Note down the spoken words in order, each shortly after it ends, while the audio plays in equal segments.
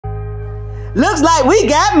Looks like we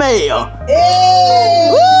got mail. Hey!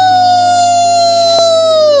 Woo!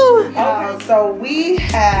 Okay, so we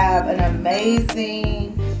have an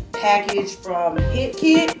amazing package from Hit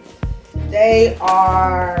Kit. They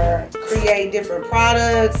are create different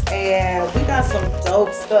products and we got some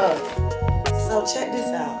dope stuff. So check this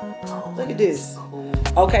out. Look at this.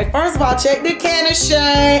 Okay, first of all, check the can of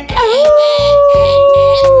shine.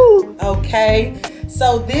 Okay,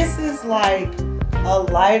 so this is like a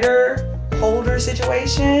lighter holder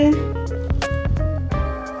situation.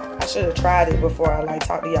 I should have tried it before I like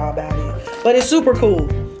talk to y'all about it, but it's super cool.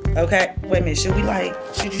 Okay, wait a minute. Should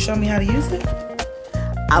you show me how to use it?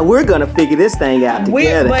 We're gonna figure this thing out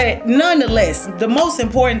together. But nonetheless, the most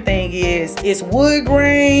important thing is it's wood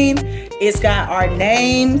grain. It's got our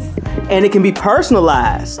names. And it can be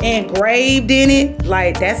personalized. Engraved in it.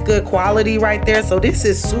 Like, that's good quality right there. So this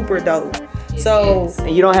is super dope. So,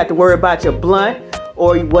 and you don't have to worry about your blunt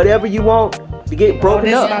or whatever you want to get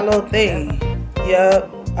broken up. This is my little thing. Yep.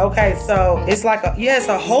 Okay, so it's like it's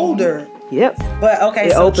a holder. Yep. But okay,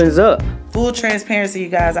 it opens up. Full transparency, you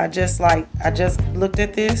guys. I just looked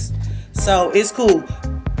at this. So it's cool.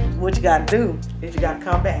 What you gotta do is you gotta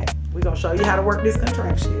come back. We're gonna show you how to work this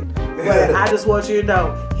contraption. But I just want you to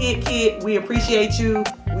know, Hit Kit, we appreciate you.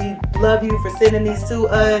 We love you for sending these to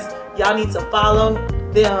us. Y'all need to follow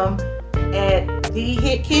them at The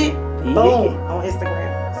Hit Kit, boom, on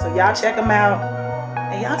Instagram. So y'all check them out.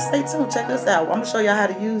 And y'all stay tuned. Check this out. I'm gonna show y'all how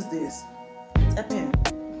to use this. Tap in.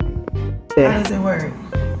 Yeah. How does it work?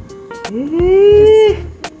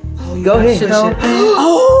 Go ahead.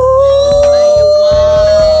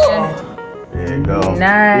 There you go.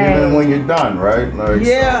 Nice. Even when you're done, right? Like,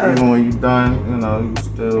 yeah. Even when you're done, you know, you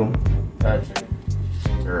still touch it.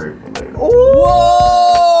 Very relatable.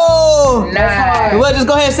 Whoa! Nice. Well, just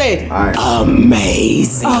go ahead and say it. Right.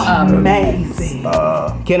 Amazing. Amazing.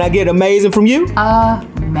 Can I get amazing from you?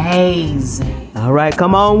 Amazing. All right,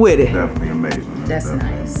 come on with it. Definitely amazing. That's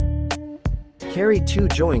nice. Carry 2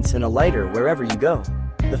 joints and a lighter wherever you go.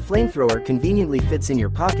 The flamethrower conveniently fits in your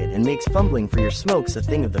pocket and makes fumbling for your smokes a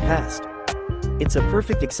thing of the past. It's a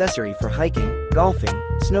perfect accessory for hiking, golfing,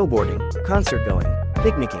 snowboarding, concert going,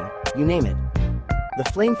 picnicking, you name it. The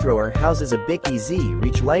flamethrower houses a Bic EZ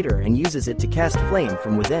Reach lighter and uses it to cast flame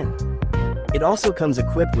from within. It also comes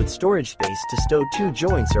equipped with storage space to stow 2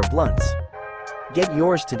 joints or blunts. Get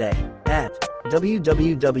yours today at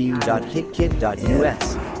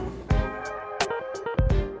www.hitkit.us.